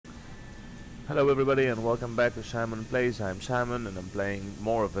Hello everybody and welcome back to Simon Plays. I'm Simon and I'm playing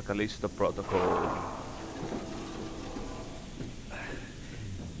more of the Callisto protocol.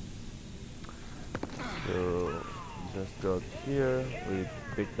 So, just got here, we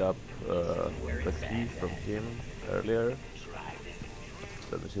picked up the key from him earlier.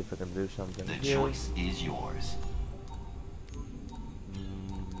 Let me see if I can do something here. The choice is yours.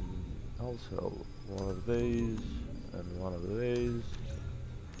 Also, one of these and one of these.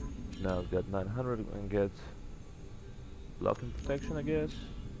 Now I've got 900 and get blocking protection, I guess.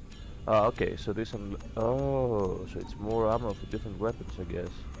 Okay, so this one. Oh, so it's more ammo for different weapons, I guess.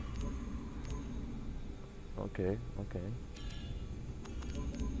 Okay, okay.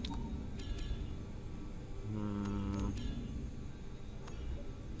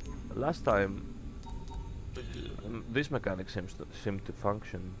 Last time, this mechanic seemed to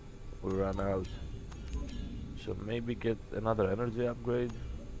function. We ran out, so maybe get another energy upgrade.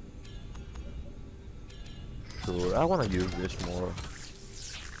 Sure, I want to use this more.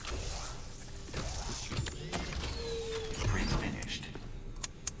 Finished.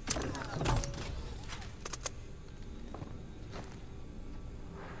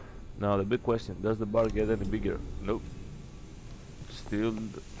 Now the big question, does the bar get any bigger? Nope. Still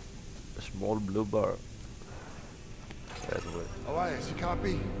a small blue bar. Anyway. Elias, you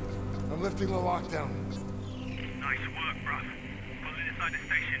copy? I'm lifting the lockdown. Nice work, bruv. Pulling inside the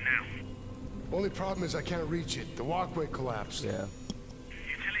station now. Only problem is I can't reach it. The walkway collapsed. Yeah.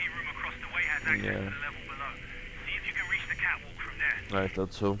 Utility room across the way has access to the level below. See if you can reach the catwalk from there. I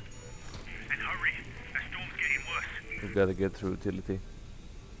thought so. And hurry. The storm's getting worse. We gotta get through utility.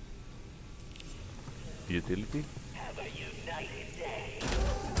 Utility? Have a united day.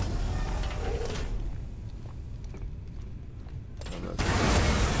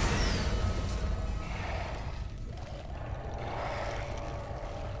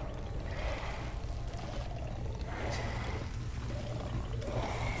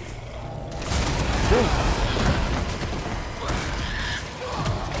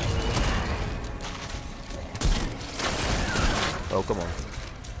 Oh, come on.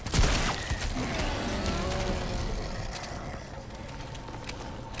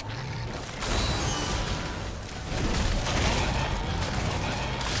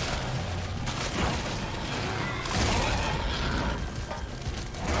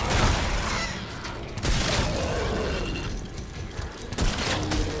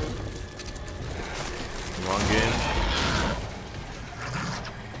 Come on, game.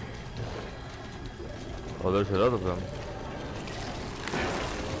 Oh, there's a lot of them.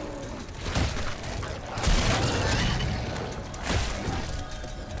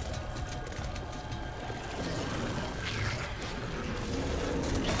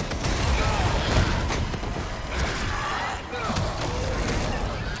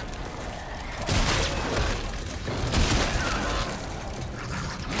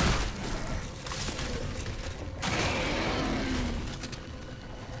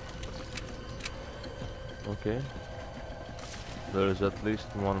 Okay. There is at least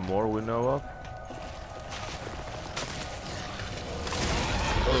one more we know of.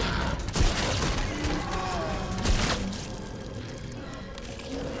 Oh.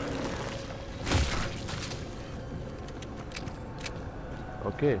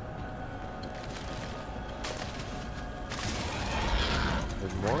 Okay.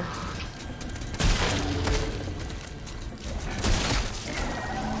 There's more?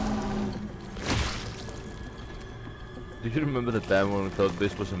 Do you remember the time when we thought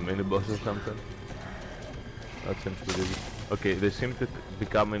this was a mini-boss or something? That seems pretty good. Okay, they seem to be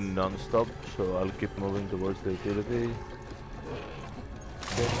coming non-stop, so I'll keep moving towards the utility.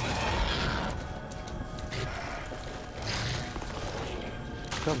 Okay.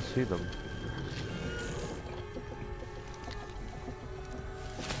 Can't see them.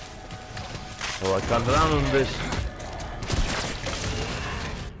 Oh, I can't run on this!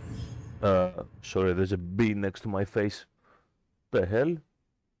 Sorry, there's a bee next to my face. The hell?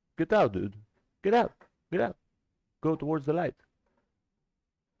 Get out, dude. Get out. Get out. Go towards the light.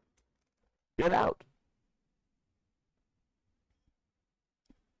 Get out.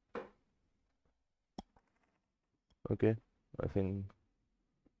 Okay, I think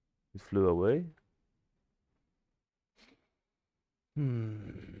it flew away.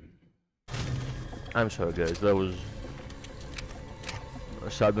 I'm sorry guys, that was...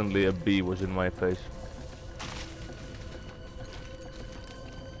 Suddenly a bee was in my face.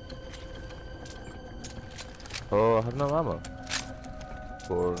 Oh, I have no ammo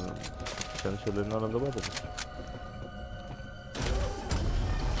for essentially none of the weapons.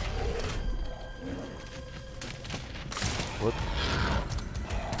 What?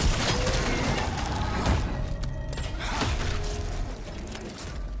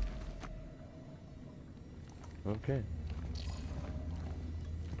 Okay.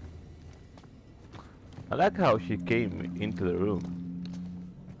 I like how he came into the room.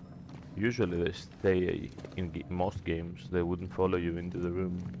 Usually they stay in most games, they wouldn't follow you into the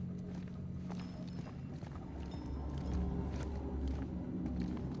room.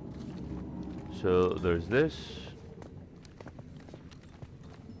 So there's this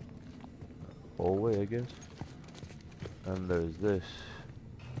hallway, I guess, and there's this.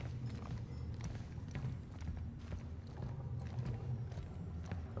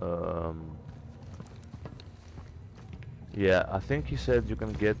 Yeah, I think he said you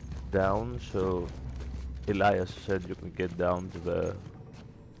can get down, so Elias said you can get down to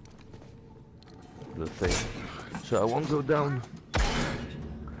the thing. So I won't go down.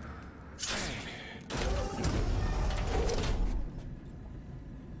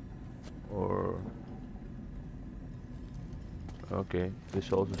 Or okay,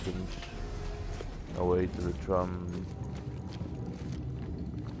 this also seems a way to the tram.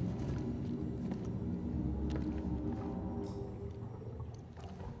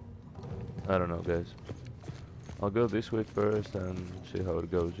 I don't know, guys. I'll go this way first and see how it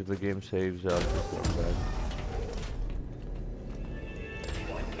goes. If the game saves, I'll just go back.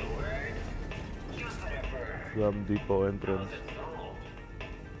 Drum depot entrance.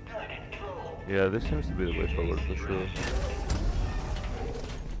 Yeah, this seems to be the way forward for sure.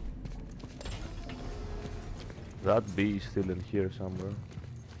 That bee is still in here somewhere.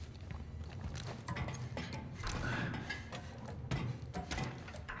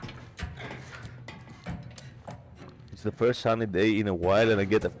 It's the first sunny day in a while and I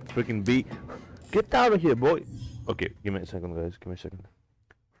get a freaking bee. Get out of here, boy! Okay, give me a second, guys. Give me a second.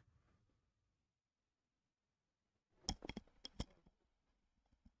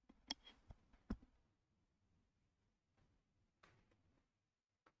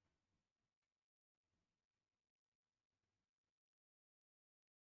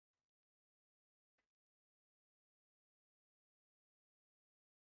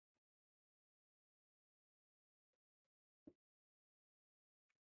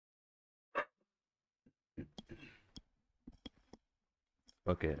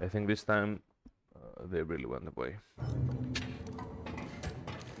 Okay, I think this time they really went away.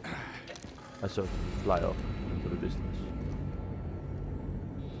 I saw them fly off into the distance.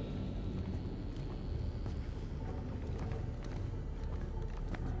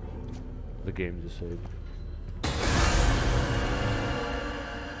 The game just saved.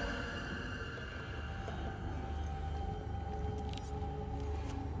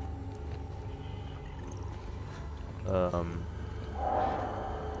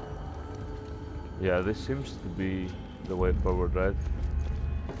 Yeah, this seems to be the way forward, right?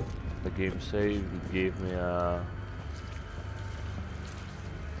 The game saved, it gave me a...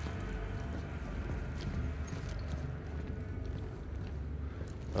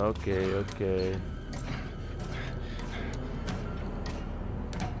 Okay, okay.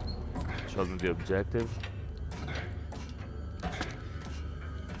 Showed me the objective.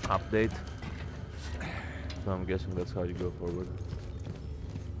 Update. So I'm guessing that's how you go forward.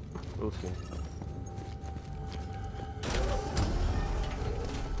 We'll see.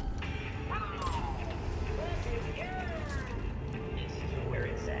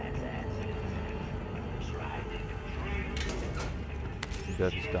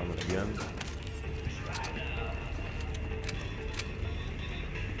 That is coming again.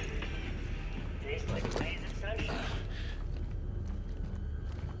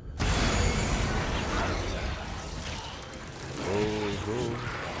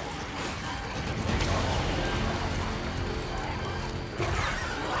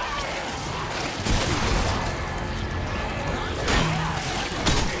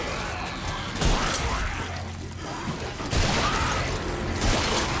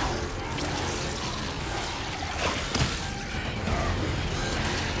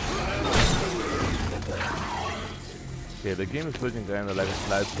 Okay, the game is looking kinda like a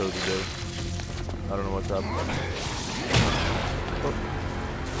slideshow today. I don't know what's up. Oh.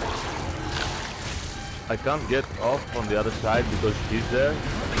 I can't get off on the other side because he's there.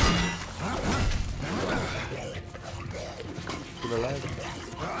 Still alive.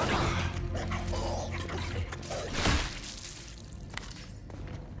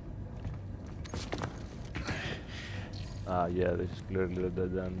 Ah, yeah, this is clearly the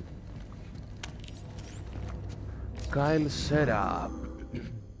dead end. Kyle setup.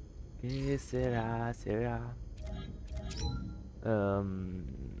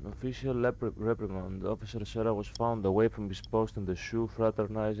 Official reprimand. Officer Sarah was found away from his post in the shoe,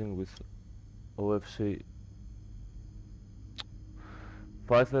 fraternizing with OFC.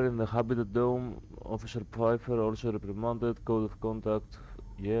 Pfeiffer in the Habitat Dome. Officer Pfeiffer also reprimanded. Code of conduct.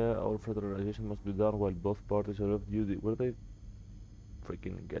 Yeah, all fraternization must be done while both parties are off duty. Were they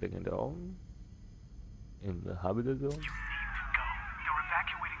freaking getting it on? In the Habitat Dome? You need to go. They're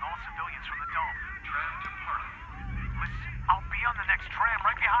evacuating all civilians from the dome. Tram to Perth. Listen, I'll be on the next tram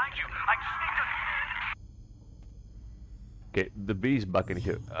right behind you. I just need to... Okay, the bee is back in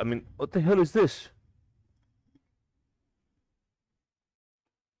here. I mean, what the hell is this?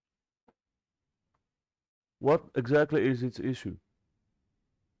 What exactly is its issue?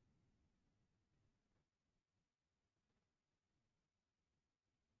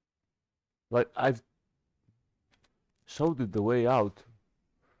 Like, I've showed it the way out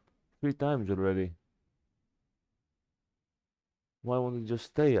 3 times already. Why won't it just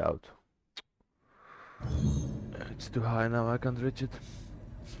stay out? It's too high now, I can't reach it.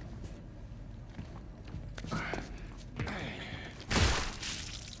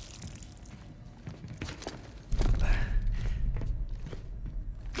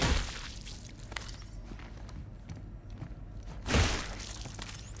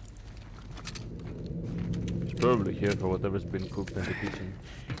 It's probably here for whatever's been cooked in the kitchen.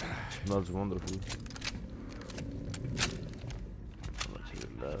 Smells wonderful. Let's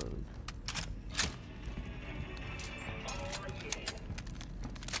reload.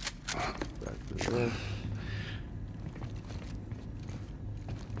 Back to this.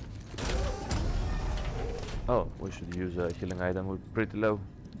 Oh, we should use a healing item. We're pretty low.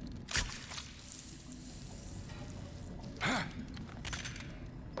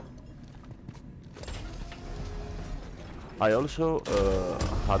 I also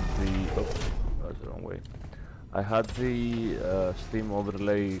had the... Oops, that's the wrong way. I had the Steam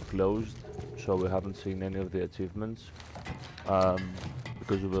overlay closed, so we haven't seen any of the achievements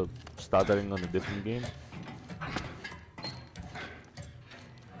because of the stuttering on a different game.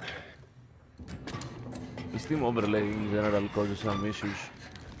 The Steam overlay in general causes some issues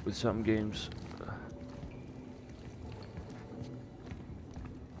with some games.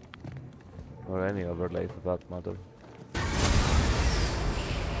 Or any overlay for that matter.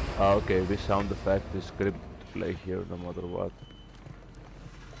 Ah, okay, this sound effect is scripted to play here no matter what.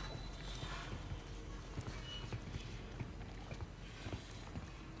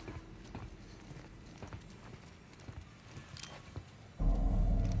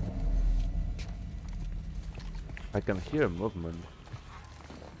 I can hear movement.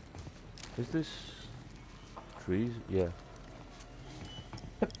 Is this trees? Yeah.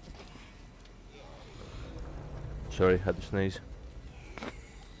 Sorry, had to sneeze.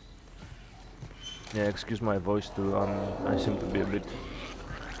 Yeah, excuse my voice too, I seem to be a bit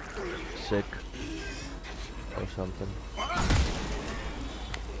sick or something.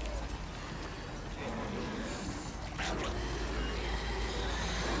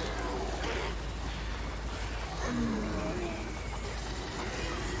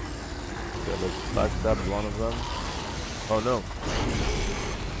 Okay, let's backstab one of them. Oh no.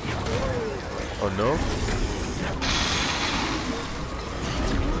 Oh no?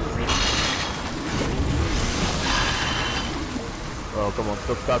 Oh, come on,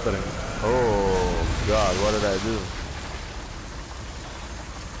 stop stuttering. Oh, God, what did I do?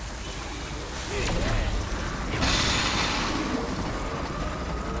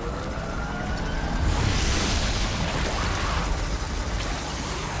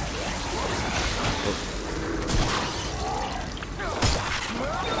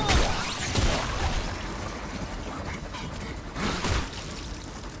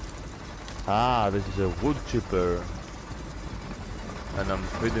 Ah, this is a wood chipper. And I'm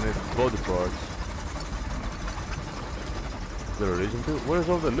feeding it body parts. Is there a reason to? Where's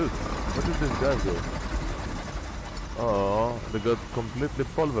all the loot? Where did these guys go? Oh, they got completely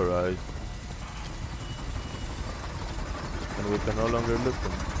pulverized. And we can no longer loot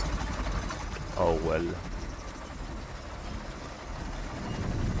them. Oh well.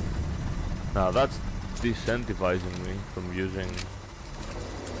 Now that's decentivizing me from using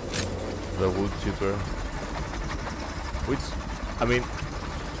the wood chipper. Which, I mean,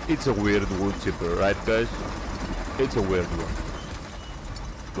 it's a weird wood chipper, right guys? It's a weird one.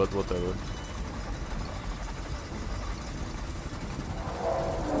 But whatever.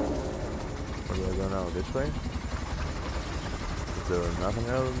 Where do I go now? This way? Is there nothing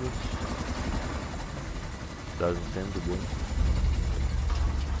else? Doesn't seem to be.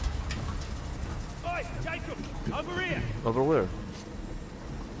 Oi, Jacob! Over here! Over where?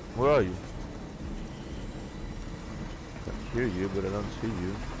 Where are you? I can hear you, but I don't see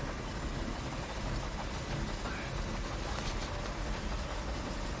you.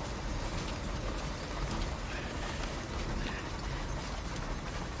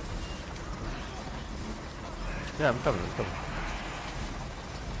 Yeah, I'm coming, I'm coming.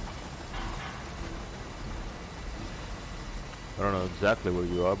 I don't know exactly where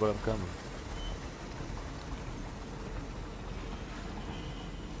you are, but I'm coming.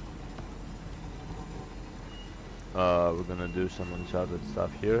 We're gonna do some uncharted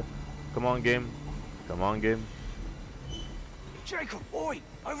stuff here. Come on, game. Come on, game. Jacob, oi,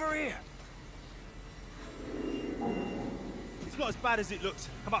 over here. It's not as bad as it looks.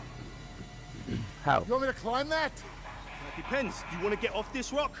 Come on. How? You want me to climb that? It depends. Do you want to get off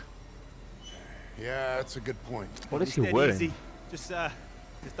this rock? Yeah, that's a good point. What is he Steady, wearing? easy. Just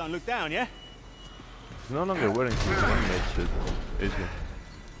don't look down, yeah? He's no longer wearing his inmate suit, is he?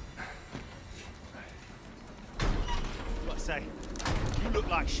 What I say? You look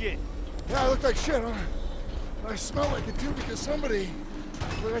like shit. Yeah, I look like shit, huh? I smell like it too because somebody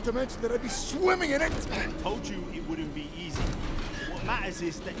forgot to mention that I'd be swimming in it. Told you it wouldn't be easy. What matters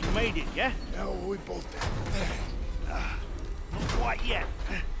is that you made it, yeah? Yeah, well, we both did. Not quite yet.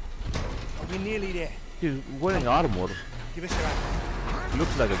 But we're nearly there. He's wearing armor. Give us your hand.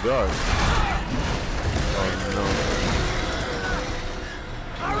 Looks like a guard. Oh no.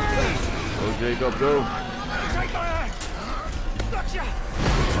 Go Jacob, go. Take my hand! Gotcha!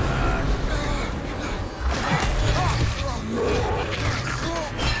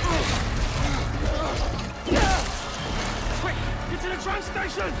 Quick, get to the train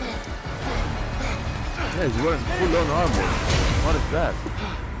station. Yeah, he's wearing full-on armor. What is that?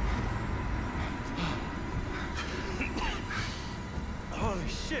 Holy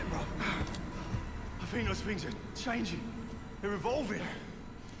shit, bro. I think those things are changing. They're evolving.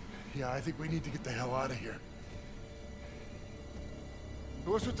 Yeah, I think we need to get the hell out of here.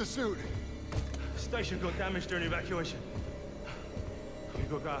 What's with the suit? Station got damaged during evacuation. We've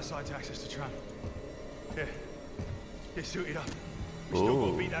got to go outside to access the tram. Here, get suited up. We still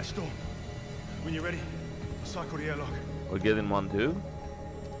got to beat that storm. When you're ready, I'll cycle the airlock. We're getting one too?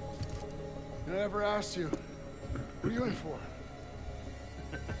 I never asked you. What are you in for?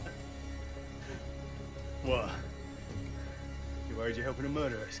 What? You worried you're helping a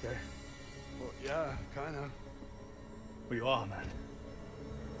murderer, Scare? Well, yeah, kinda. Well, you are, man.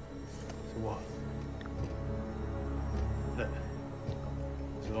 So what? Look,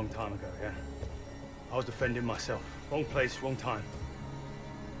 it's a long time ago, yeah? I was defending myself. Wrong place, wrong time.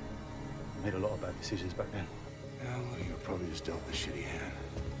 I made a lot of bad decisions back then. Yeah, well, you were probably just dealt a shitty hand.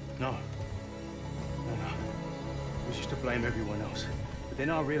 No. No. I was used to blame everyone else. But then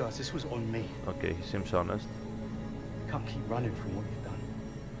I realized this was on me. Okay, he seems honest. You can't keep running from what you've done.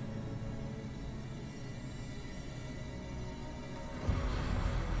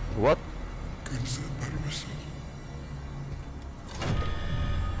 What? There's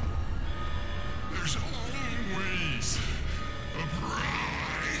always a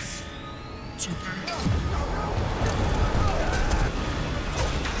prize to pay.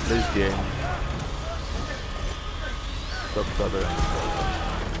 This game. Stop stuttering.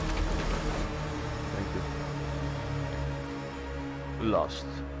 Thank you. Lost.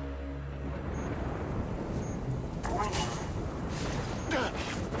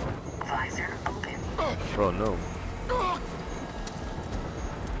 Visor open. Oh no.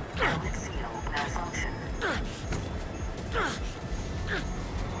 Helmet seal malfunction.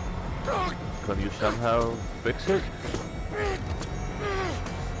 Can you somehow fix it?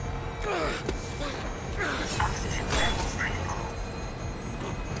 Oxygen levels critical.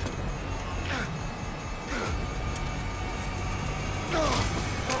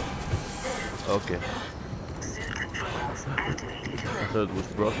 Okay. Suit controls activated. I thought it was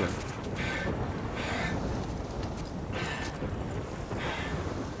broken.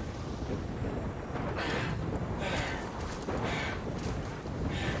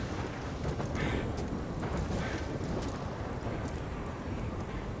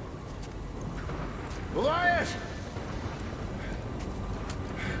 Elias!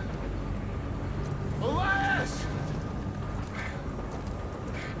 Elias!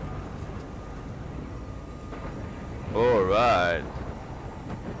 Alright.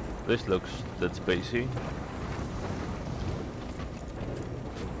 This looks that spacey.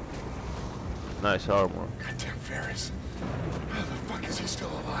 Nice armor. Goddamn Ferris. How the fuck is he still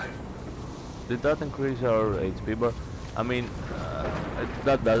alive? Did that increase our HP bar? I mean,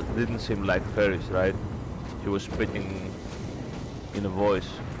 that didn't seem like Ferris, right? He was speaking in a voice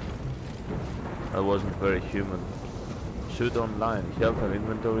that wasn't very human. Shoot online, health and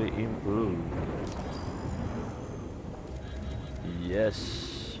inventory improved.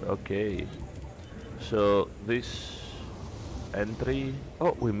 Yes, okay. So this entry...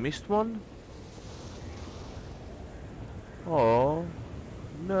 Oh, we missed one? Oh,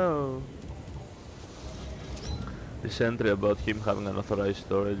 no. This entry about him having unauthorized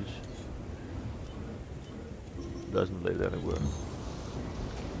storage doesn't lead anywhere.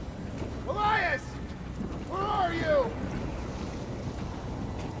 Elias! Where are you?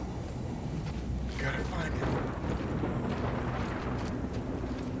 Gotta find him.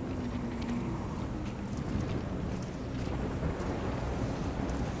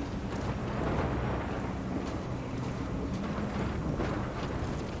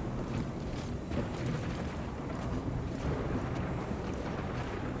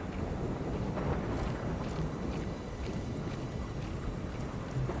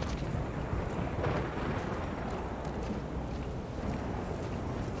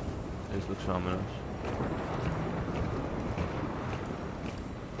 This looks ominous.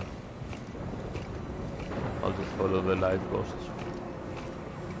 I'll just follow the light posts.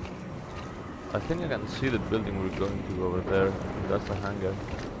 I think I can see the building we're going to over there. That's the hangar.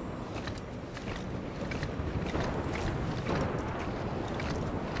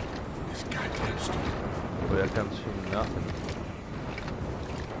 This goddamn storm. But I can't see nothing.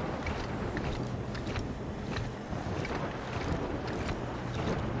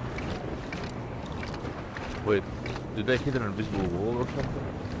 Wait, did I hit an invisible wall or something?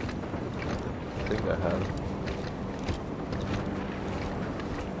 I think I have.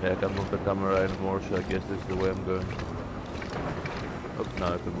 Yeah, I can't move the camera anymore, so I guess this is the way I'm going. Oh,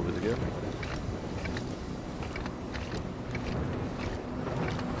 now I can move it again.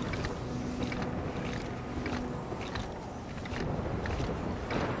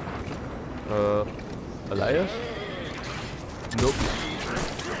 Elias? Nope.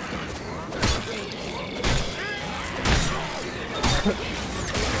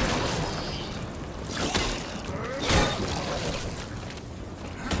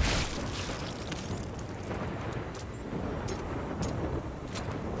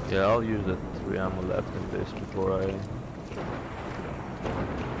 Yeah, I'll use the 3 ammo left in this before I...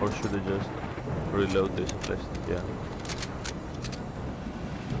 Or should I just reload this and place it again?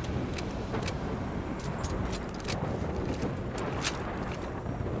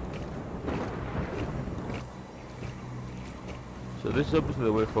 So this is obviously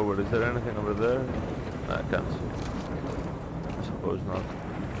the way forward. Is there anything over there? No, I can't see. I suppose not.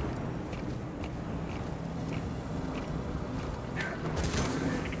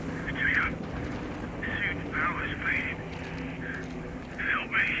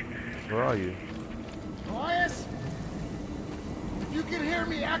 Where are you? Elias? If you can hear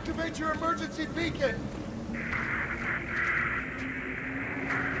me, activate your emergency beacon.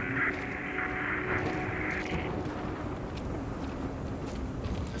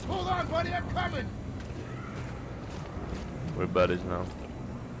 Just hold on, buddy, I'm coming. We're buddies now.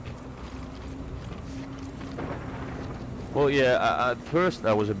 Well, yeah, at first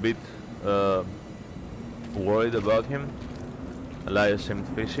I was a bit worried about him. Elias seemed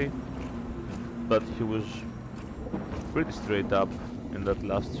fishy, but he was pretty straight up in that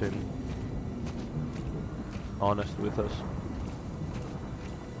last scene. Honest with us.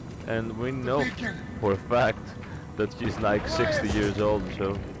 And we know for a fact that he's like 60 years old,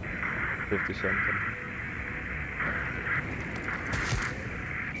 so 50 something.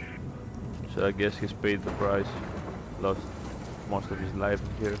 So I guess he's paid the price. Lost most of his life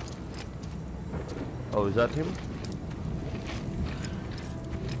here. Oh, is that him?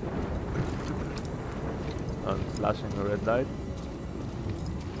 And flashing a red light.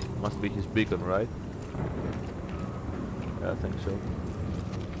 Must be his beacon, right? Yeah, I think so.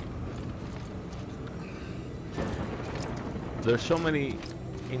 There's so many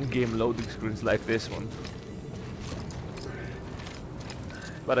in-game loading screens like this one.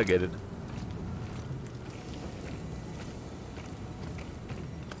 But I get it.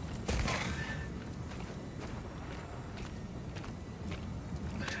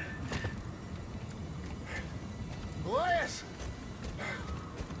 Elias!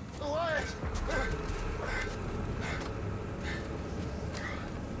 Elias!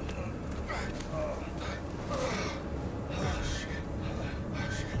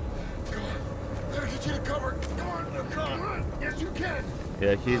 Gotta get you to cover. Come on, come on. Yes, you can.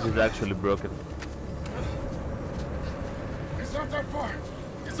 Yeah, his is actually broken. It's not that far.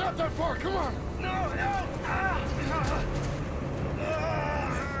 It's not that far. Come on. No, no.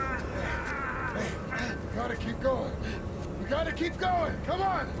 Hey, we gotta keep going. We gotta keep going. Come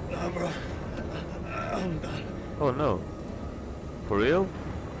on. No, bro. I'm done. Oh no. For real?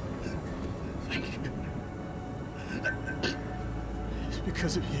 Thank you. It's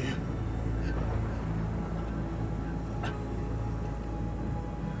because of you.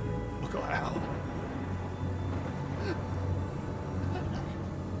 Look out.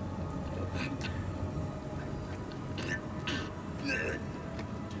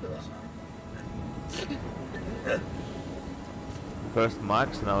 First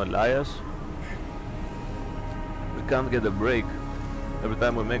Max, now Elias. We can't get a break. Every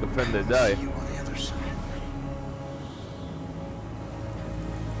time we make a friend, they die. See you on the other side.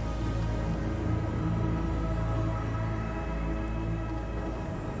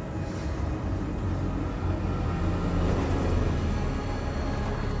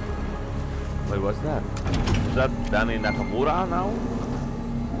 Wait, what's that? Is that Danny Nakamura now?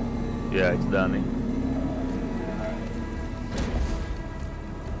 Yeah, it's Danny.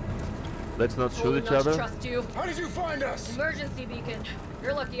 Let's not shoot each other. Trust you. How did you find us? Emergency beacon.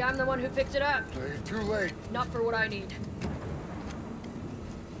 You're lucky I'm the one who picked it up. You're too late. Not for what I need.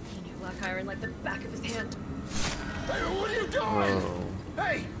 He knew Black Iron like the back of his hand. Hey, what are you doing? Oh.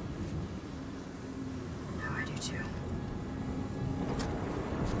 Hey! Now I do too.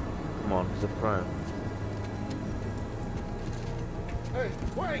 Come on, he's a friend. Hey,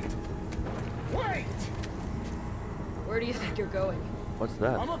 wait! Wait! Where do you think you're going? What's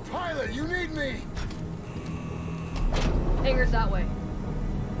that? I'm a pilot. You need me. Hangar's that way.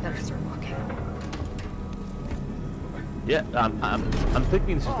 Better start walking. Yeah, I'm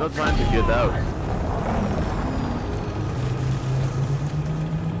thinking she's not trying to get out.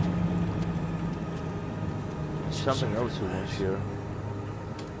 Something else who wants here.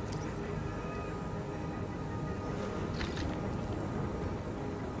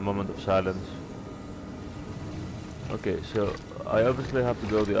 Moment of silence. Okay, so I obviously have to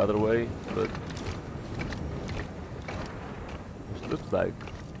go the other way, but this looks like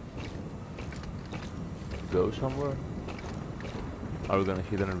go somewhere. Are we gonna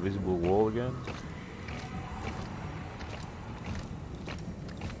hit an invisible wall again?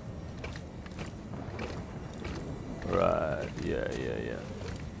 Right, yeah.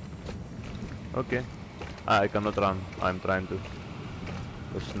 Okay. I cannot run. I'm trying to.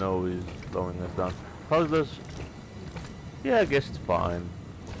 The snow is slowing us down. How's this? Yeah, I guess it's fine.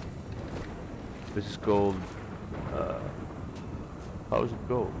 This is called... how is it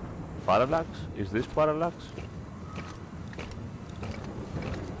called? Parallax? Is this parallax?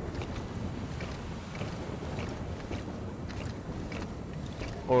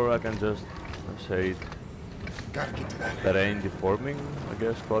 Or I can just say Gotta get to that. terrain deforming, I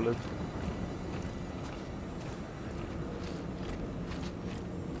guess, call it.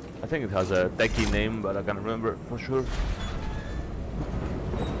 I think it has a techie name, but I can't remember for sure.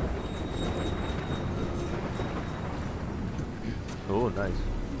 Oh, nice.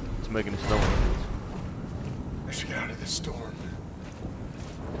 It's making snow. I should get out of this storm.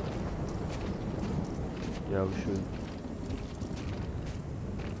 Yeah, we should.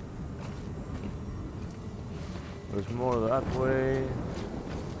 There's more that way.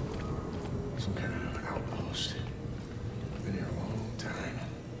 Some kind of an outpost. Been here a long time.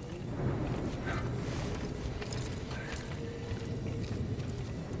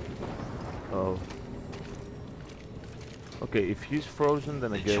 Oh. Okay, if he's frozen,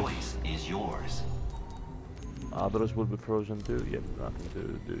 then I The guess choice is yours. others will be frozen too. Yep, nothing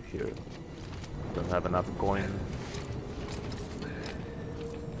to do here. Don't have enough coin.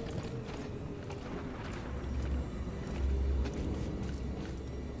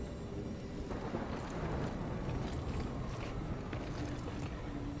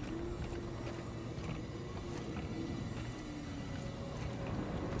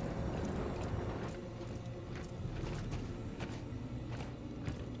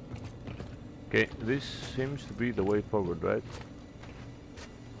 Okay, this seems to be the way forward, right?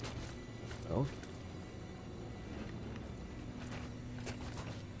 Oh.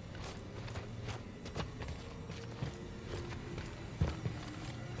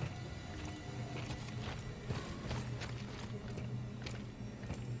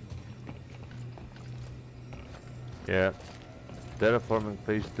 Yeah. Terraforming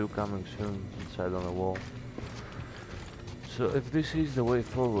phase 2 coming soon inside on the wall. So if this is the way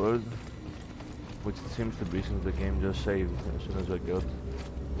forward, which it seems to be since the game just saved as soon as I got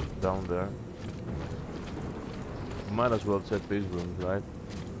down there. Might as well check these rooms, right?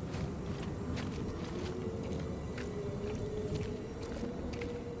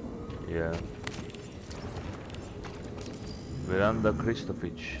 Yeah. Veranda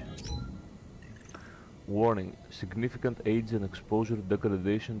Kristovich. Warning, significant age and exposure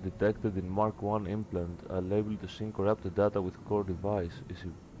degradation detected in Mark 1 implant. Unable to sync corrupted data with core device. Is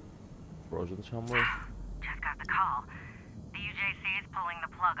it frozen somewhere? Just got the call. The UJC is pulling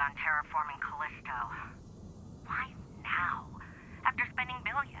the plug on terraforming Callisto. Why now? After spending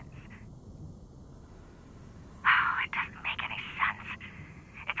billions? Oh, it doesn't make any sense.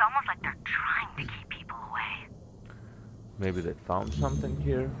 It's almost like they're trying to keep people away. Maybe they found something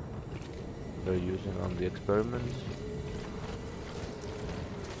here they're using on the experiments.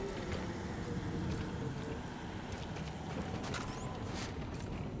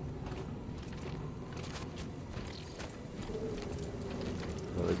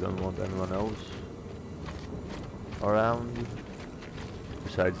 don't want anyone else around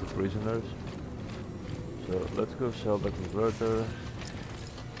besides the prisoners. So let's go sell the converter.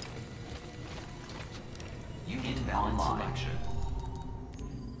 Invalid selection.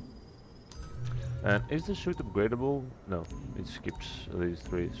 And is the suit upgradable? No, it skips these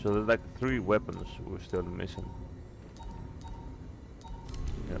three. So there's like 3 weapons we're still missing.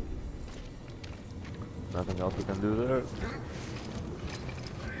 Yep. Nothing else we can do there.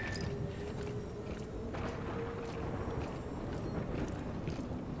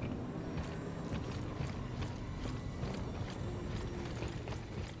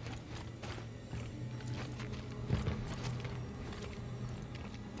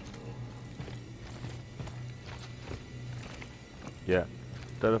 Yeah,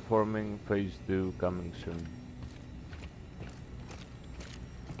 terraforming phase 2 coming soon.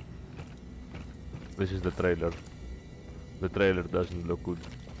 This is the trailer. The trailer doesn't look good.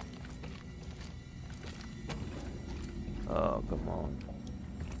 Oh, come on.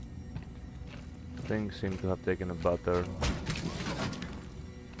 Things seem to have taken a batter.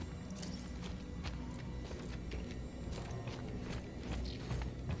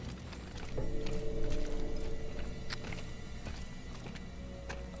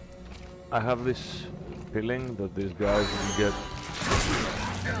 I have this feeling that these guys will get...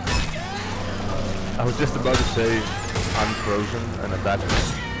 I was just about to say unfrozen and attack me.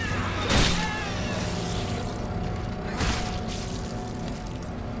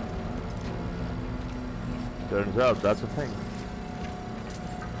 Turns out that's a thing.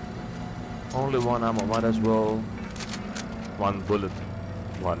 Only 1 ammo, might as well... 1 bullet,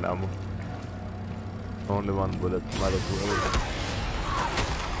 1 ammo. Only 1 bullet, might as well.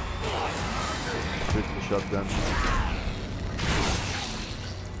 Switch the shotgun.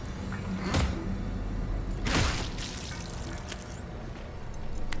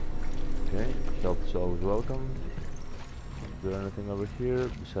 Okay, help is always welcome. Is there anything over here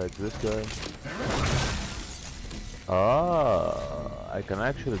besides this guy? Ah, I can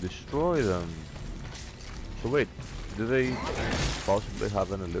actually destroy them. So wait, do they possibly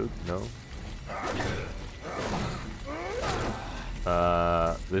have any loot? No.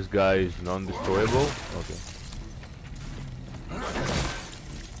 This guy is non-destroyable? Okay.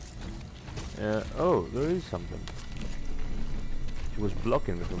 Oh, there is something. He was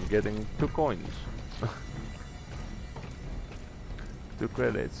blocking me from getting 2 coins. 2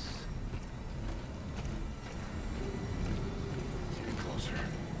 credits. Getting closer.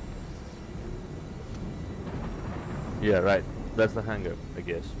 Yeah, right. That's the hangar, I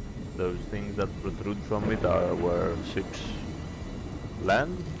guess. Those things that protrude from it are where ships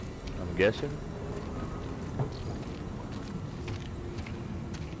land, I'm guessing.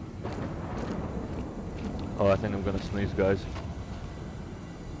 Oh, I think I'm gonna sneeze, guys.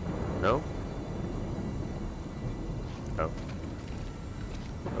 No? No.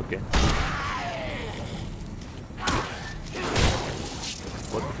 Okay.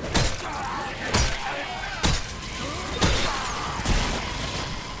 What?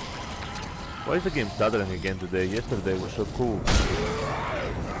 Why is the game stuttering again today? Yesterday was so cool.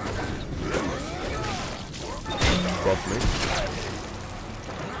 Got me.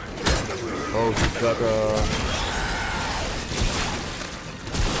 Oh, he's got a...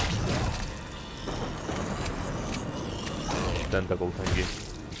 tentacle thingy.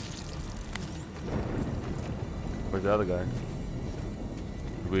 Where's the other guy?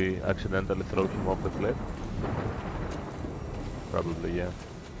 Did we accidentally throw him off the cliff? Probably, yeah.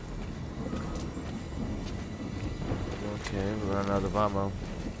 Okay, we ran out of ammo.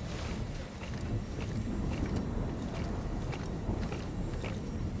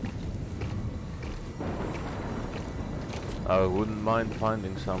 I wouldn't mind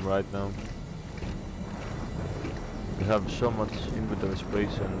finding some right now. We have so much inventory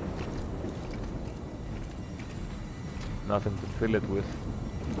space and nothing to fill it with.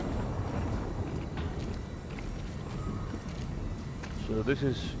 So this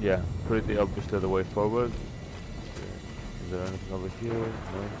is, yeah, pretty obviously the way forward. Is there anything over here?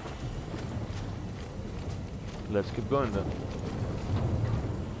 No. Let's keep going then.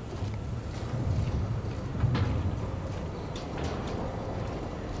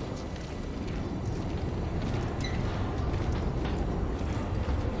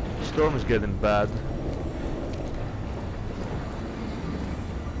 Storm is getting bad,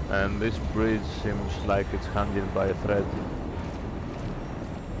 and this bridge seems like it's hanging by a thread.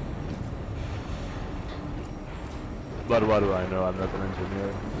 But what do I know? I'm not an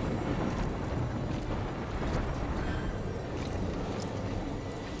engineer.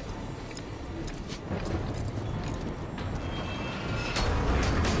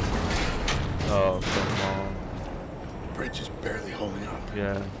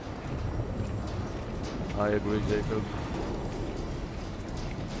 Yeah. I agree, Jacob.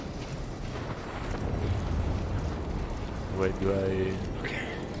 Wait, do I... Okay.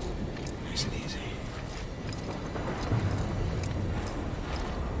 Nice and easy.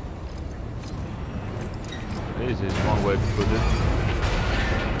 Easy is one way to put it.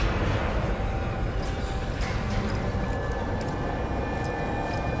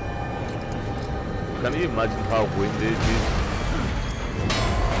 Can you imagine how windy it is?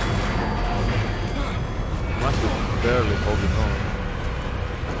 Must be barely holding on.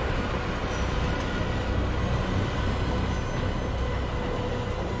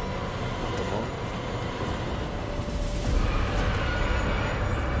 Come on.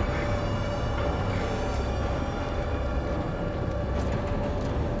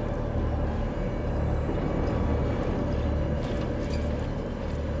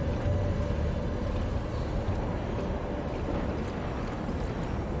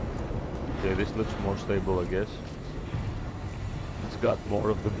 Okay, this looks more stable, I guess. It's got more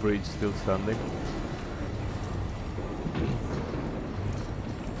of the bridge still standing.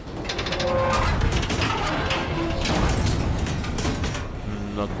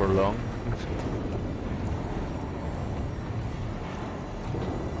 Not for long.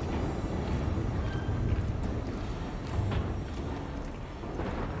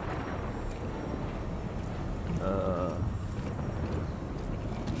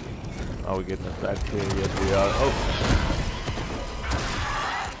 Are we getting attacked here? Yes, we are. Oh!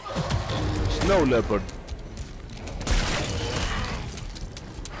 Snow leopard!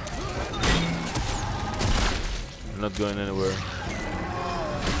 I'm not going anywhere.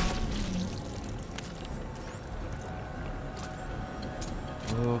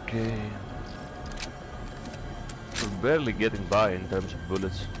 Okay. We're barely getting by in terms of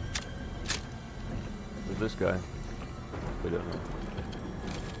bullets. Who's this guy? We don't know.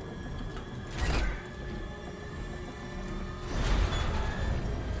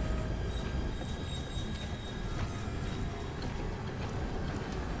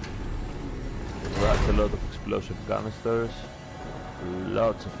 That's a lot of explosive canisters.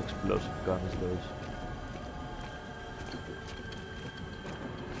 Lots of explosive canisters.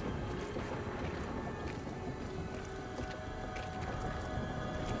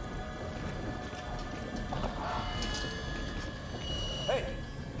 Hey!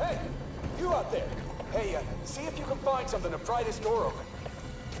 You out there! Hey, see if you can find something to pry this door open.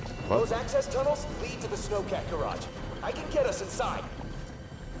 What? Those access tunnels lead to the snowcat garage. I can get us inside.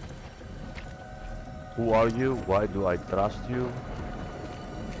 Who are you? Why do I trust you?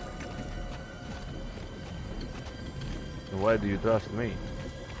 And why do you trust me?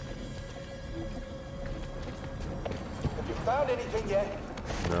 Have you found anything yet?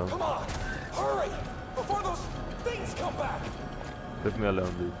 No. Come on! Hurry! Before those things come back! Leave me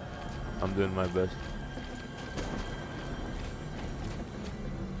alone, dude. I'm doing my best.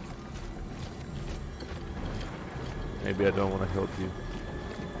 Maybe I don't want to help you.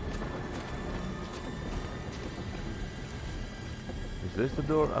 Is this the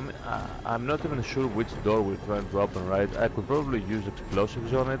door? I mean, I'm not even sure which door we're trying to open, right? I could probably use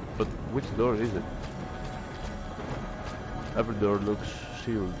explosives on it, but which door is it? Every door looks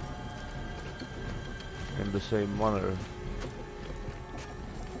sealed in the same manner.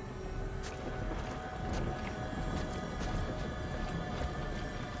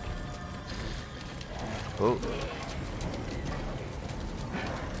 Oh.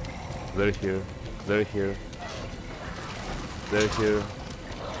 They're here. They're here. They're here.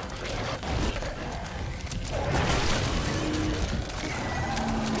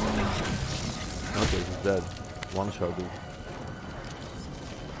 Okay, he's dead. One shot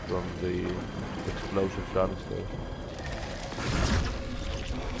from the explosive canister.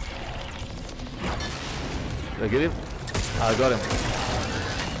 Did I get him? I got him.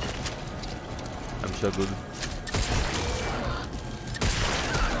 I'm so good.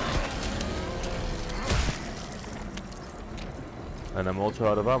 And I'm also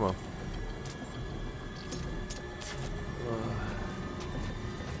out of ammo.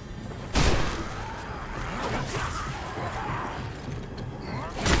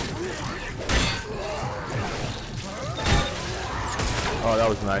 Oh, that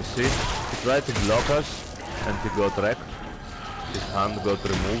was nice. See? He tried to block us and he got wrecked. His hand got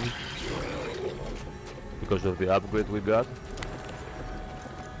removed because of the upgrade we got.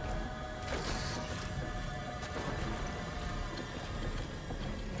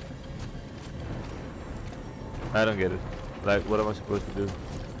 I don't get it. Like, what am I supposed to do?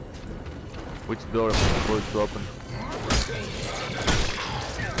 Which door am I supposed to open?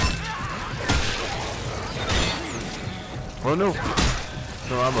 Oh no!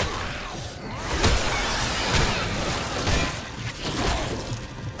 no ammo.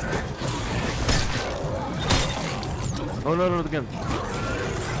 Oh no, not again.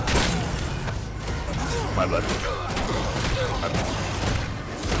 My bad.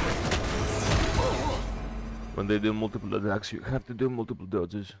 When they do multiple attacks, you have to do multiple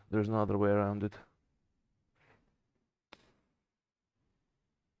dodges. There's no other way around it.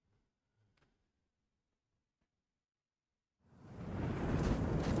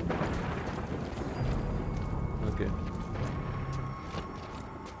 Okay.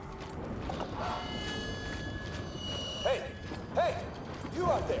 Hey! Hey! You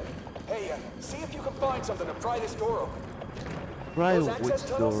out there! Hey, see if you can find something to pry this door open. Pry Those which access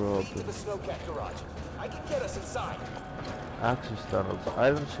tunnels door lead to open? the snowcat garage. I can get us inside. Access tunnels. I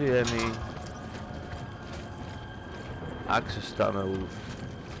don't see any access tunnel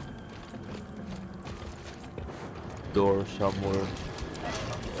door somewhere.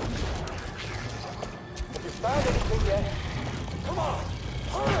 Have you found anything yet? Come on!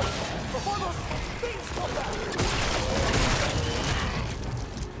 Hurry! Before those things come back!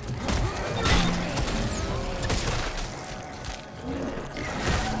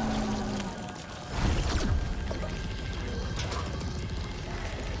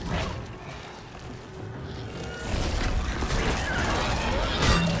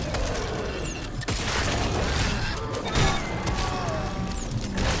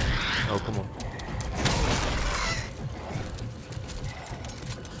 Oh, come on.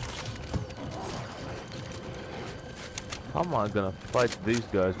 How am I gonna fight these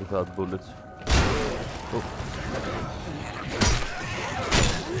guys without bullets? Oh.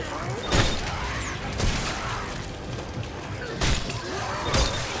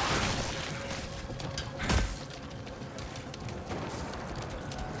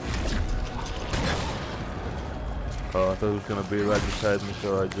 Oh, I thought it was gonna be right beside me,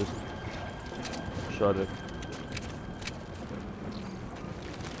 so I just shot it.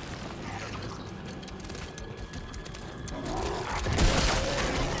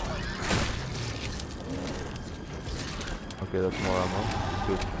 Okay, that's more ammo. It's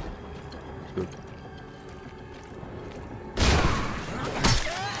good. It's good.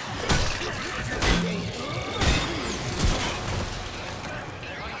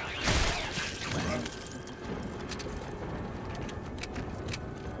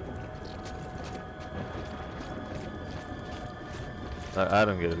 I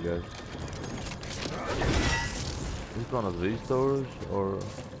don't get it, guys. Is it one of these doors, or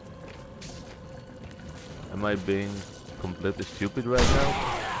am I being completely stupid right now?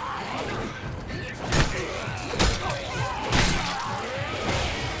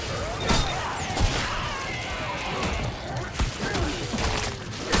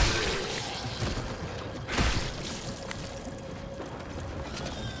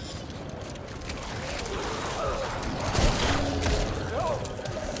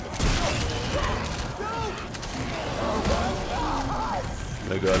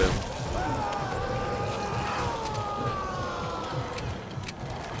 I got him.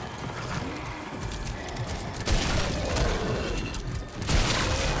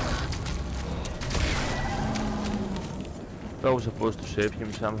 I was supposed to save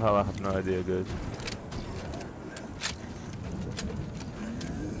him somehow, I have no idea, guys.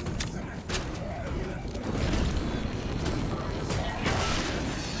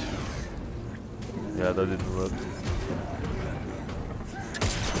 Yeah, that didn't work.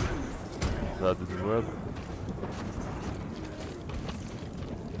 That didn't work.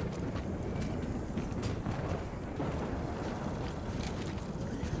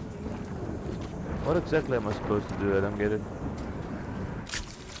 What exactly am I supposed to do? I don't get it.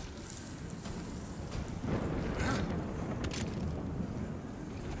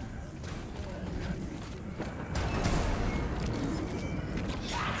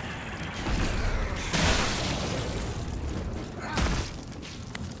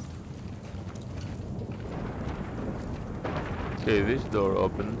 Okay, this door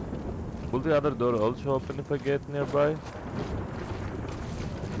opened. Will the other door also open if I get nearby?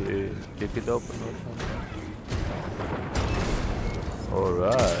 Okay, kick it open or something.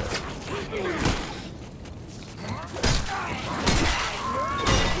 Alright.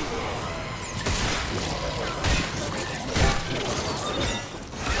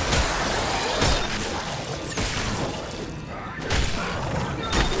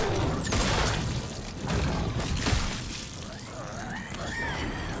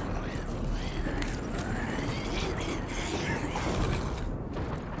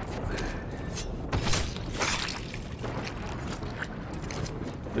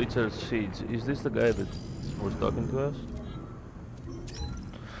 Richard Siege. Is this the guy that was talking to us?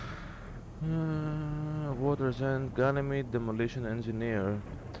 Water's End, Ganymede, Demolition Engineer.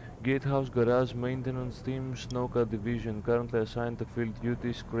 Gatehouse Garage Maintenance Team, Snoka Division, currently assigned to field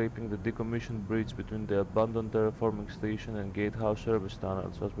duty scraping the decommissioned bridge between the abandoned terraforming station and Gatehouse service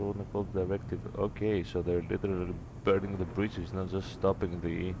tunnels, as per Nicole directive. Okay, so they're literally burning the bridges, not just stopping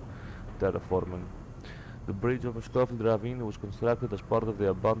the terraforming. The bridge over Scofield Ravine was constructed as part of the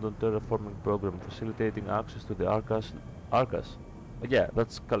abandoned terraforming program, facilitating access to the Arcas? Yeah,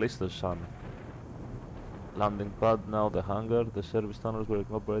 that's Callisto's son. Landing pad, now the hangar. The service tunnels were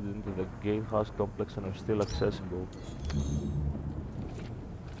incorporated into the gatehouse complex and are still accessible.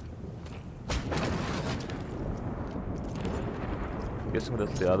 Guessing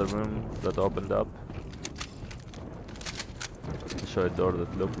that's the other room that opened up. I saw a door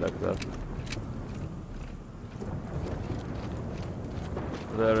that looked like that.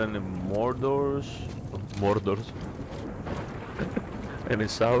 Are there any more doors? More doors? Any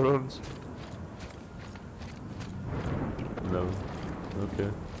Saurons? No. Okay.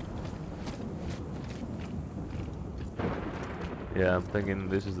 Yeah, I'm thinking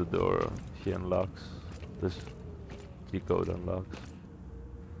this is the door he unlocks. This key code unlocks.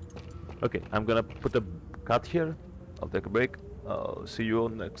 Okay, I'm gonna put a cut here. I'll take a break. I'll see you all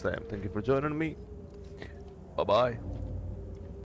next time. Thank you for joining me. Bye bye.